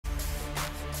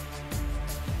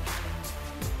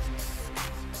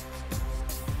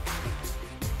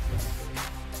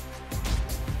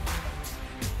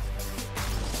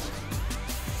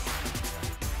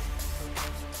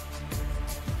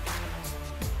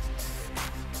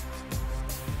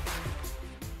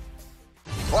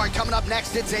right, coming up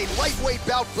next, it's a lightweight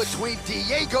bout between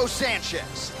Diego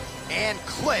Sánchez and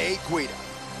Guida.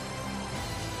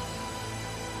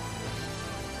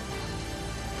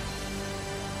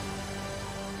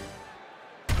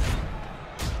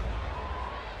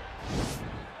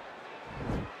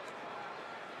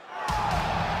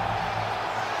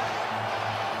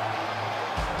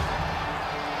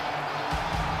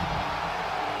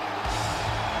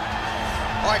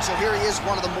 All right, so here he is,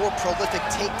 one of the more prolific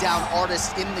takedown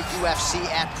artists in the UFC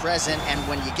at present. And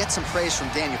when you get some praise from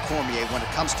Daniel Cormier when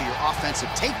it comes to your offensive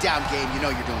takedown game, you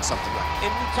know you're doing something right.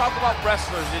 And we talk about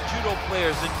wrestlers and judo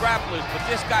players and grapplers, but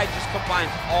this guy just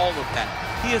combines all of that.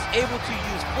 He is able to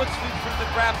use foot sweeps from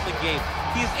the grappling game.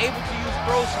 He is able to use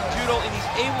throws from judo, and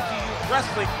he's able to use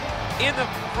wrestling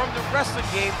from the wrestling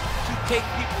game to take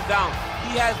people down.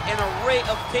 He has an array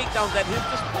of takedowns at his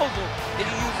disposal, and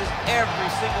he uses every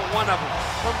single one of them.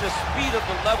 From the speed of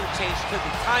the level change, to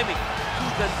the timing, to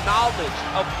the knowledge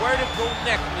of where to go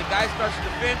next. When the guy starts to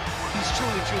defend, he's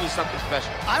truly something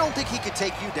special. I don't think he could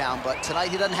take you down, but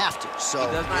tonight he doesn't have to. So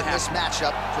in this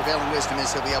matchup, prevailing wisdom is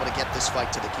he'll be able to get this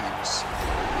fight to the canvas.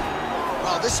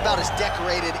 Well, this is about as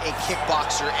decorated a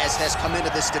kickboxer as has come into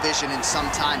this division in some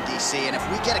time, DC. And if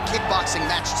we get a kickboxing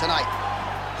match tonight,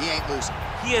 he ain't losing.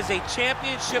 He is a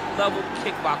championship-level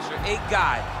kickboxer, a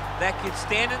guy that can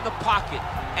stand in the pocket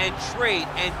and trade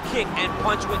and kick and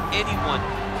punch with anyone.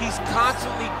 He's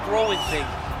constantly throwing things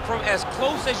from as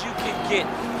close as you can get.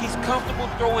 He's comfortable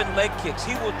throwing leg kicks.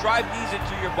 He will drive these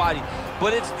into your body.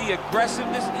 But it's the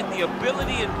aggressiveness and the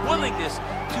ability and willingness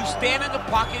to stand in the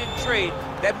pocket and trade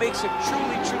that makes him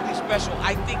truly special.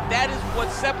 I think that is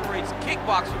what separates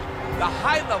kickboxers, the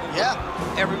high level,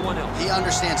 from everyone else. He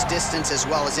understands distance as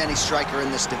well as any striker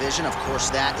in this division. Of course,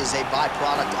 that is a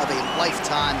byproduct of a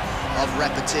lifetime of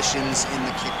repetitions in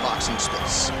the kickboxing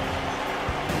space.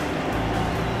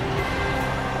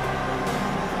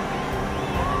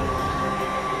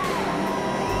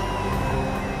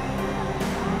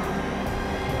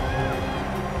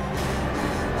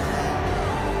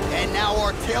 And now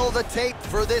our tail of the tape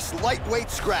for this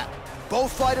lightweight scrap.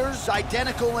 Both fighters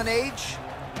identical in age,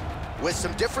 with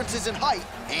some differences in height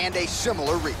and a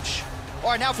similar reach. All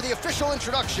right, now for the official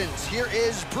introductions, here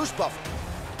is Bruce Buffer.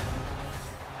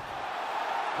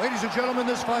 Ladies and gentlemen,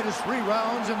 this fight is 3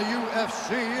 rounds in the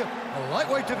UFC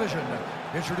lightweight division.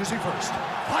 Introducing first,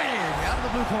 fighting out of the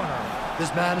blue corner.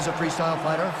 This man is a freestyle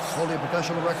fighter, holding a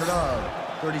professional record of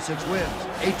 36 wins,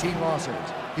 18 losses.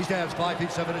 He stands 5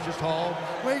 feet 7 inches tall,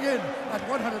 weighing in at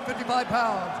 155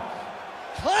 pounds.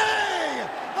 Clay,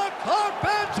 the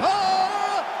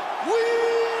Carpenter!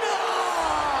 Guida!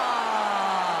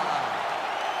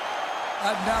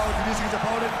 And now introducing his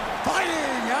opponent,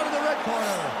 fighting out of the red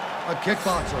corner. A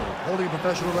kickboxer holding a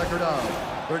professional record of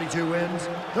 32 wins,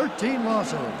 13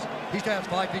 losses. He stands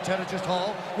 5 feet 10 inches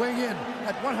tall, weighing in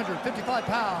at 155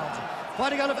 pounds.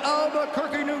 Fighting out of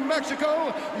Albuquerque, New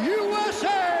Mexico,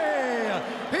 USA.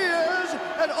 He is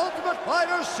an Ultimate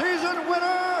Fighter season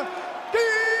winner,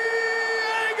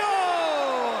 Diego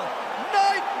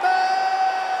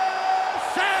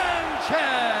Sánchez.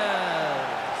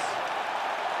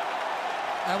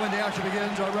 And when the action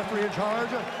begins, our referee in charge,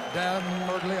 Dan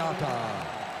Murgliata.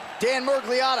 Dan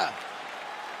Murgliata.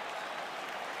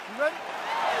 You ready?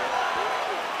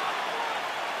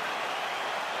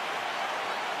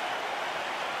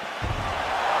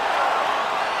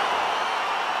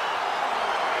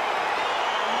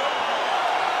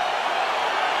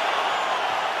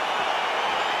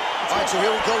 All right, so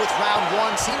here we go with round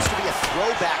 1. Seems to be a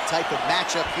throwback type of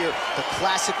matchup here. The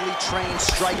classically trained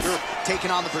striker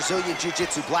taking on the Brazilian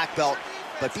Jiu-Jitsu black belt.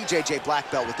 But BJJ black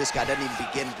belt with this guy doesn't even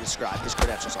begin to describe his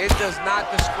credentials. It does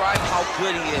not describe how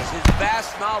good he is. His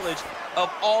vast knowledge of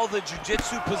all the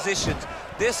Jiu-Jitsu positions.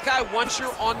 This guy, once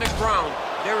you're on the ground,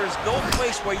 there is no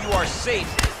place where you are safe.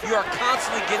 You are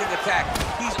constantly getting attacked.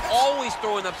 He's always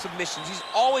throwing up submissions. He's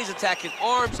always attacking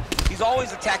arms. He's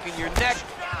always attacking your neck,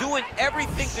 doing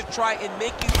everything to try and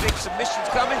make you think submissions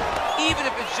coming, even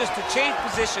if it's just to change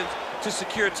positions to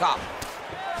secure top.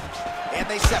 And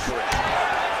they separate.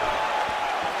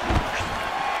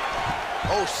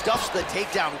 Oh, stuffs the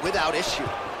takedown without issue.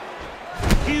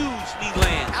 Huge knee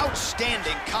land.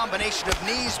 Outstanding combination of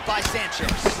knees by Sánchez.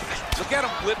 Look at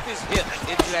him whip his hip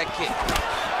into that kick.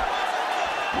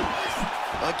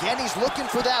 Again, he's looking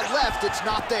for that left. It's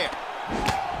not there.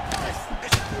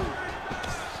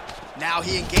 Now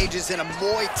he engages in a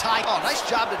Muay Thai. Oh, nice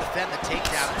job to defend the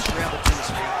takedown and scramble to his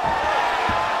feet.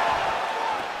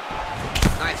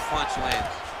 Nice punch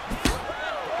lands.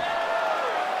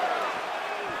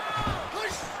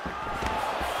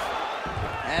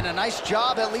 And a nice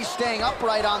job at least staying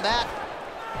upright on that.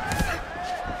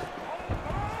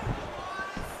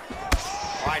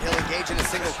 engage in a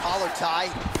single collar tie.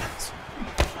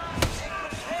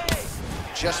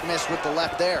 Just missed with the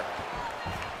left there.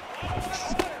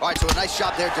 All right, so a nice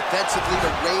shot there defensively to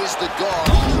raise the guard.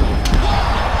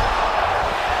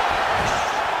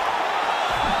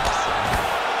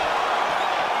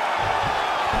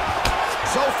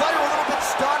 So fighter a little bit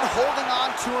stunned, holding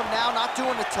on to him now, not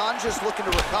doing a ton, just looking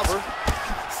to recover.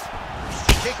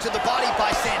 Kick to the body by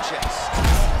Sánchez.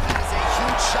 That is a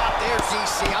huge shot there,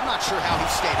 DC. I'm not sure how he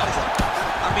stayed upright.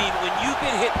 I mean, when you've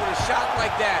been hit with a shot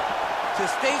like that, to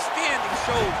stay standing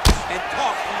shows and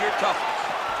talk to your toughness.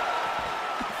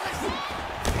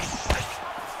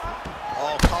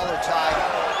 Oh, collar tie.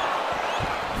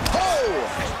 Oh!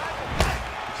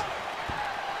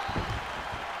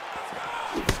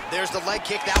 There's the leg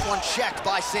kick. That one checked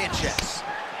by Sánchez.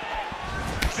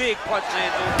 Big punch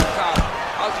lands over the top.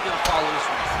 How's he gonna follow this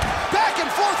one? Back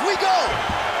and forth we go!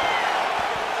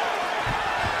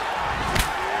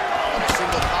 And a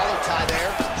single collar tie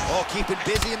there. Oh, keeping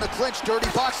busy in the clinch. Dirty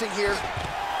boxing here.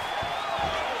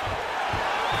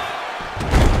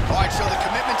 All right, so the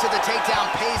commitment to the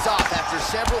takedown pays off. After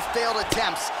several failed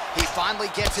attempts, he finally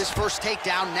gets his first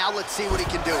takedown. Now let's see what he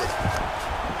can do with it.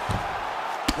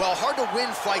 Well, hard to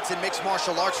win fights in mixed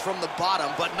martial arts from the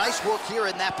bottom, but nice work here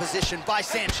in that position by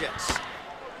Sánchez.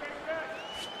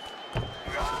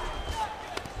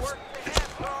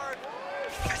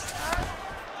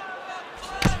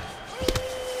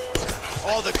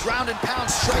 Oh, the ground and pound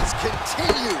strikes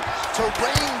continue to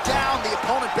rain down. The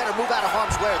opponent better move out of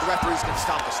harm's way or the referee's going to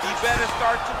stop the stop. He better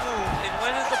start to move, and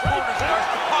when his opponent starts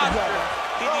to posture,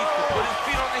 he needs to put his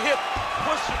feet on the hip,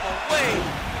 push him away,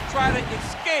 and try to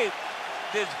escape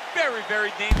this very,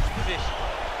 very dangerous position.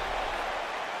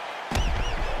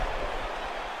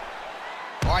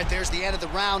 All right, there's the end of the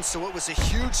round, so it was a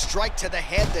huge strike to the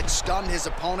head that stunned his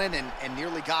opponent and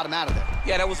nearly got him out of there.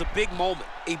 Yeah, that was a big moment.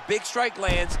 A big strike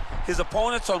lands, his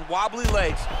opponent's on wobbly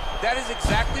legs. That is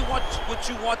exactly what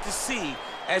you want to see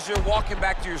as you're walking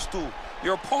back to your stool.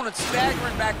 Your opponent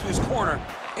staggering back to his corner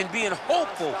and being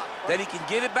hopeful that he can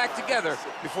get it back together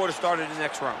before the start of the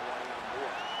next round.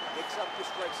 Mix up the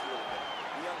strikes a little bit.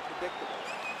 Be unpredictable.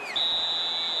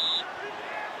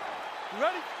 You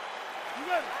ready? You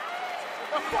ready?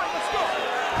 Let's go.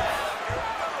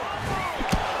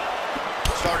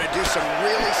 Starting to do some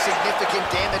really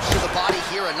significant damage to the body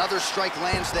here. Another strike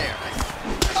lands there.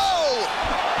 Oh!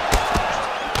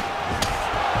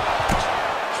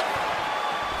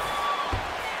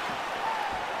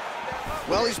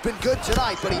 Well, he's been good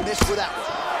tonight, but he missed with that one.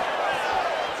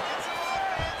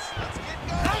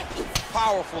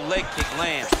 Powerful leg kick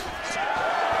lands.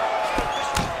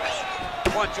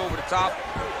 Punch over the top.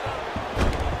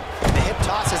 The hip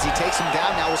toss as he takes him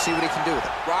down. Now we'll see what he can do with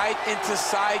it. Right into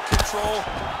side control.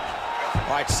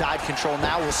 All right, side control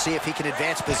now. We'll see if he can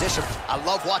advance position. I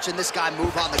love watching this guy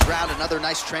move on the ground. Another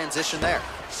nice transition there.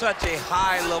 Such a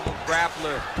high-level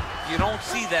grappler. You don't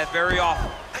see that very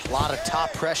often. A lot of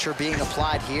top pressure being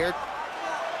applied here.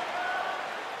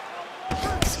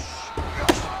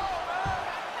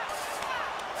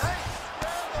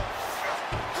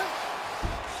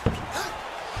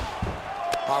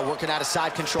 Working out of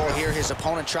side control here. His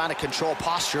opponent trying to control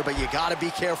posture, but you got to be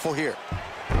careful here.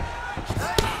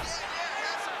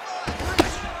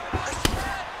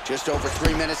 Just over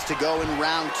 3 minutes to go in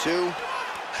round two.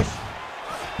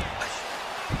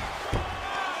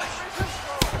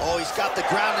 Oh, he's got the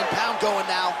ground and pound going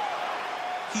now.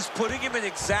 He's putting him in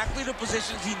exactly the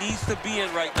positions he needs to be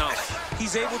in right now.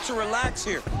 He's able to relax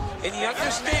here, and he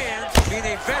understands, being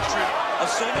a veteran of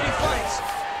so many fights,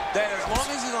 that as long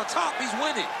as he's on top, he's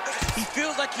winning. He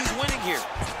feels like he's winning here.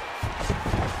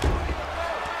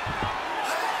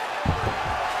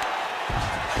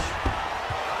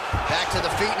 Back to the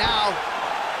feet now.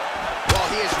 Well,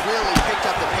 he has really picked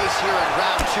up the pace here in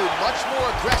round two. Much more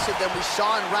aggressive than we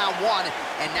saw in round one,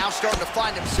 and now starting to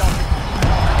find himself.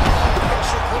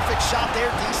 Perfect shot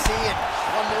there, DC, and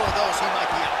one more of those, he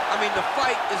might be out. I mean, the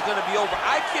fight is going to be over.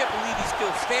 I can't believe he's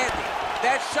still standing.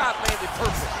 That shot landed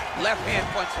perfect. Left hand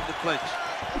punch from the clinch.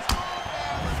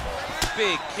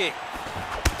 Big kick.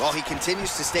 Well, he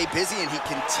continues to stay busy, and he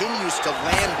continues to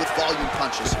land with volume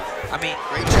punches. I mean,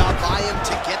 great job by him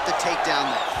to get the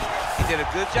takedown there. He did a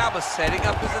good job of setting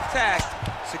up his attack,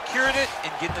 secured it,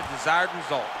 and getting the desired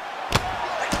result.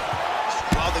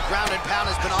 Well, the ground and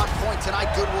pound has been on point tonight.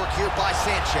 Good work here by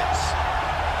Sánchez.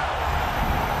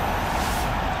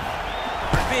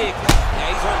 Big. Yeah,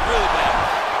 he's hurt really bad.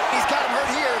 He's got him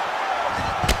hurt here.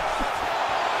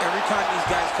 Every time these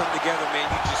guys come together, man,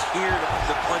 you just hear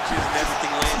the punches and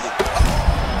everything landing.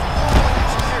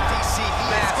 Here, DC, he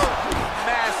is hurt.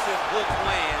 Massive hook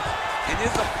lands, and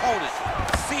his opponent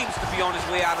seems to be on his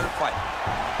way out of the fight.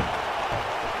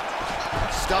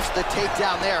 Stuffs the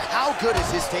takedown there. How good is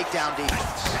his takedown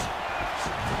defense?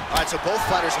 All right, so both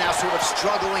fighters now sort of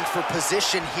struggling for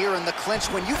position here in the clinch.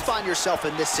 When you find yourself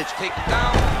in this situation... Take him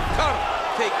down, cut him.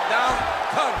 Take him down,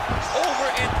 cut him. Over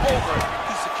and over,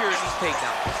 he's securing these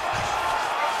takedowns.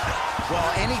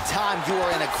 Well, anytime you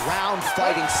are in a ground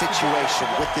fighting situation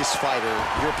with this fighter,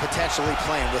 you're potentially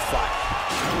playing with fire.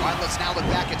 All right, let's now look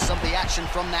back at some of the action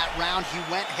from that round. He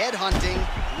went headhunting,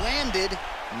 landed,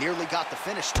 nearly got the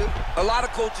finish, too. A lot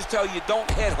of coaches tell you don't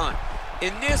headhunt.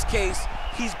 In this case,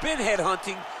 he's been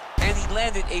headhunting, and he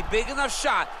landed a big enough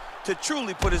shot to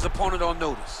truly put his opponent on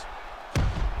notice.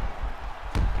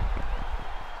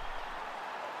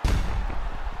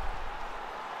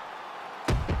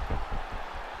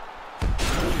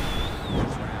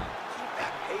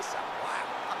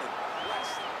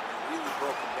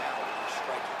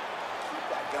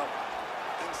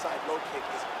 Low kick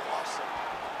is awesome.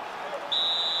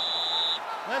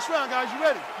 Last round, guys. You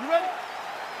ready? You ready?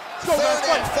 Let's go, Third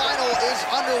guys. and final is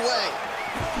underway.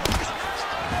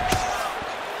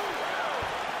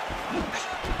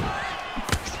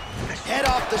 Head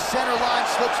off the center line,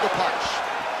 slips the punch.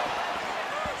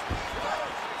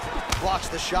 Blocks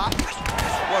the shot.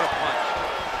 What a punch.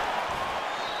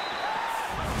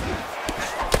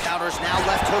 Counters now,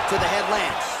 left hook to the head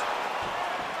lands.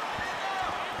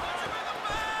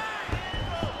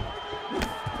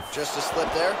 Just a slip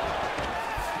there.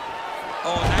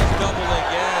 Oh, nice double leg,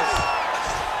 yes.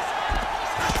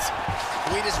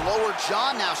 Guida's lower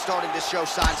jaw now starting to show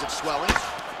signs of swelling.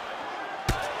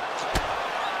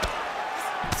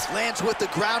 Lands with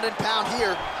the ground and pound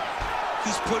here.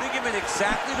 He's putting him in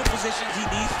exactly the positions he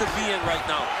needs to be in right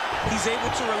now. He's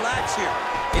able to relax here.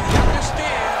 And he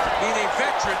understands, being a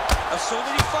veteran of so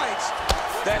many fights,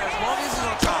 that as long as he's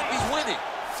on top, he's winning.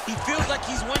 He feels like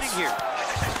he's winning here.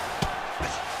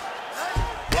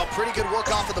 Well, pretty good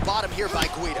work off of the bottom here by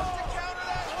Guida.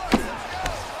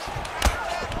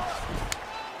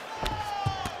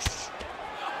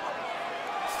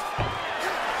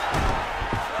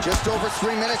 Just over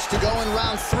 3 minutes to go in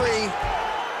round 3.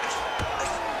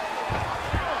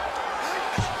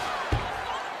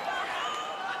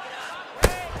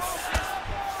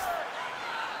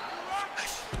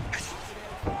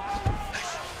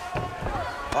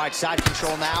 All right, side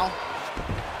control now.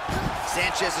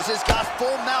 Sánchez has got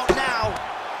full mount now.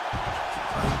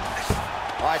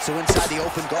 All right, so inside the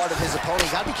open guard of his opponent.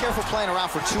 You gotta be careful playing around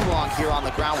for too long here on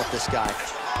the ground with this guy.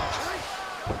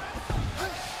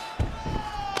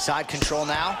 Side control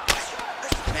now.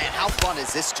 Man, how fun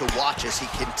is this to watch as he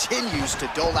continues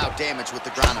to dole out damage with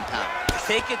the ground and pound.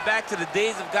 Take it back to the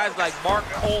days of guys like Mark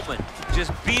Coleman,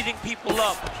 just beating people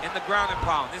up in the ground and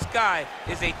pound. This guy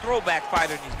is a throwback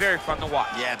fighter, and he's very fun to watch.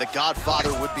 Yeah, the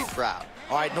Godfather would be proud.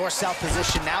 All right, north-south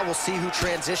position now. We'll see who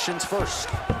transitions first.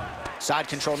 Side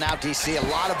control now, DC. A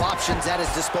lot of options at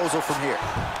his disposal from here.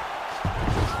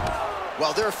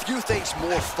 Well, there are few things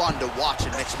more fun to watch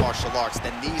in mixed martial arts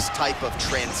than these type of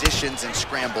transitions and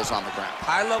scrambles on the ground.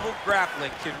 High-level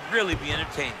grappling can really be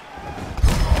entertaining.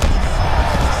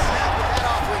 Snap with that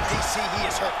offering, DC. He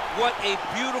is hurt. What a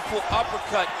beautiful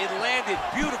uppercut. It landed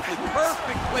beautifully.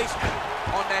 Perfect placement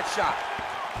on that shot.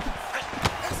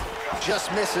 Just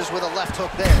misses with a left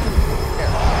hook there.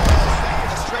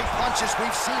 The straight punches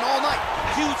we've seen all night.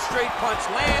 Huge straight punch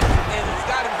lands, and it's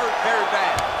got him hurt very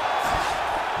bad.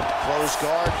 Close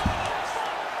guard.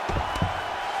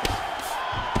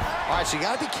 All right, so you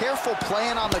got to be careful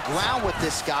playing on the ground with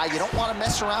this guy. You don't want to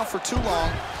mess around for too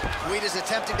long. Guida's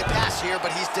attempting to pass here,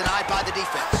 but he's denied by the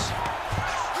defense.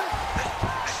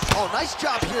 Oh, nice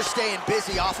job here staying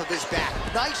busy off of his back.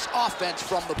 Nice offense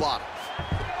from the bottom.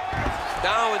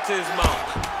 Down into his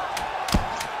mouth.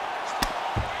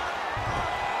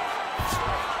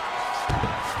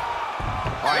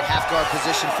 All right, half guard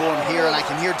position for him here, and I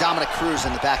can hear Dominic Cruz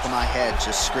in the back of my head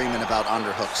just screaming about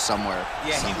underhooks somewhere.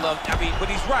 Yeah, somehow. he loved, I mean, but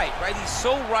he's right? He's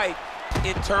so right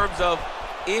in terms of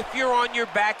if you're on your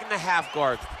back in the half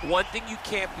guard, one thing you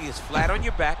can't be is flat on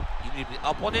your back. You need to be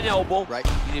up on an elbow. Right.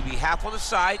 You need to be half on the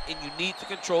side, and you need to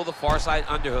control the far side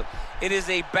underhook. It is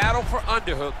a battle for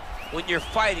underhook when you're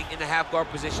fighting in the half guard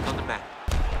position on the mat.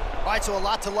 All right, so a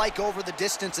lot to like over the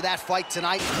distance of that fight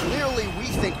tonight. Clearly, we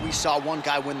think we saw one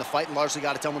guy win the fight and largely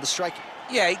got it done with the striking.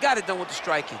 Yeah, he got it done with the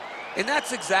striking. And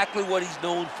that's exactly what he's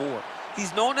known for.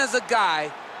 He's known as a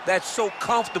guy that's so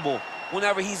comfortable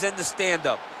whenever he's in the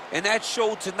stand-up. And that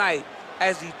showed tonight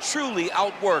as he truly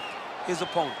outworked his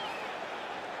opponent.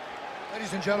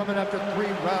 Ladies and gentlemen, after 3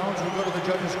 rounds, we go to the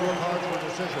judges' scorecards for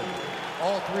decision.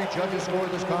 All 3 judges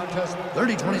scored this contest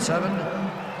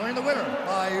 30-27. declaring the winner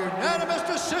by unanimous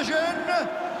decision,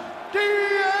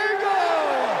 Diego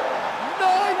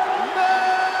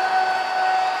Nightmare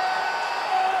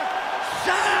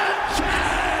Sanchez!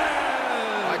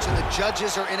 All right, so the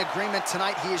judges are in agreement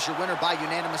tonight. He is your winner by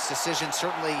unanimous decision.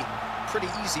 Certainly pretty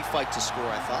easy fight to score,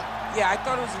 I thought. Yeah, I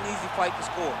thought it was an easy fight to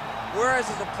score. Whereas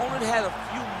his opponent had a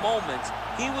few moments,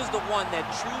 he was the one that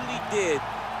truly did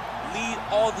lead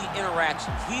all the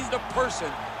interactions. He's the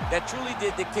person that truly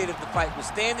did dictate if the fight was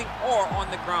standing or on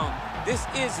the ground. This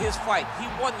is his fight. He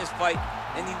won this fight,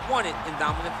 and he won it in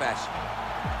dominant fashion.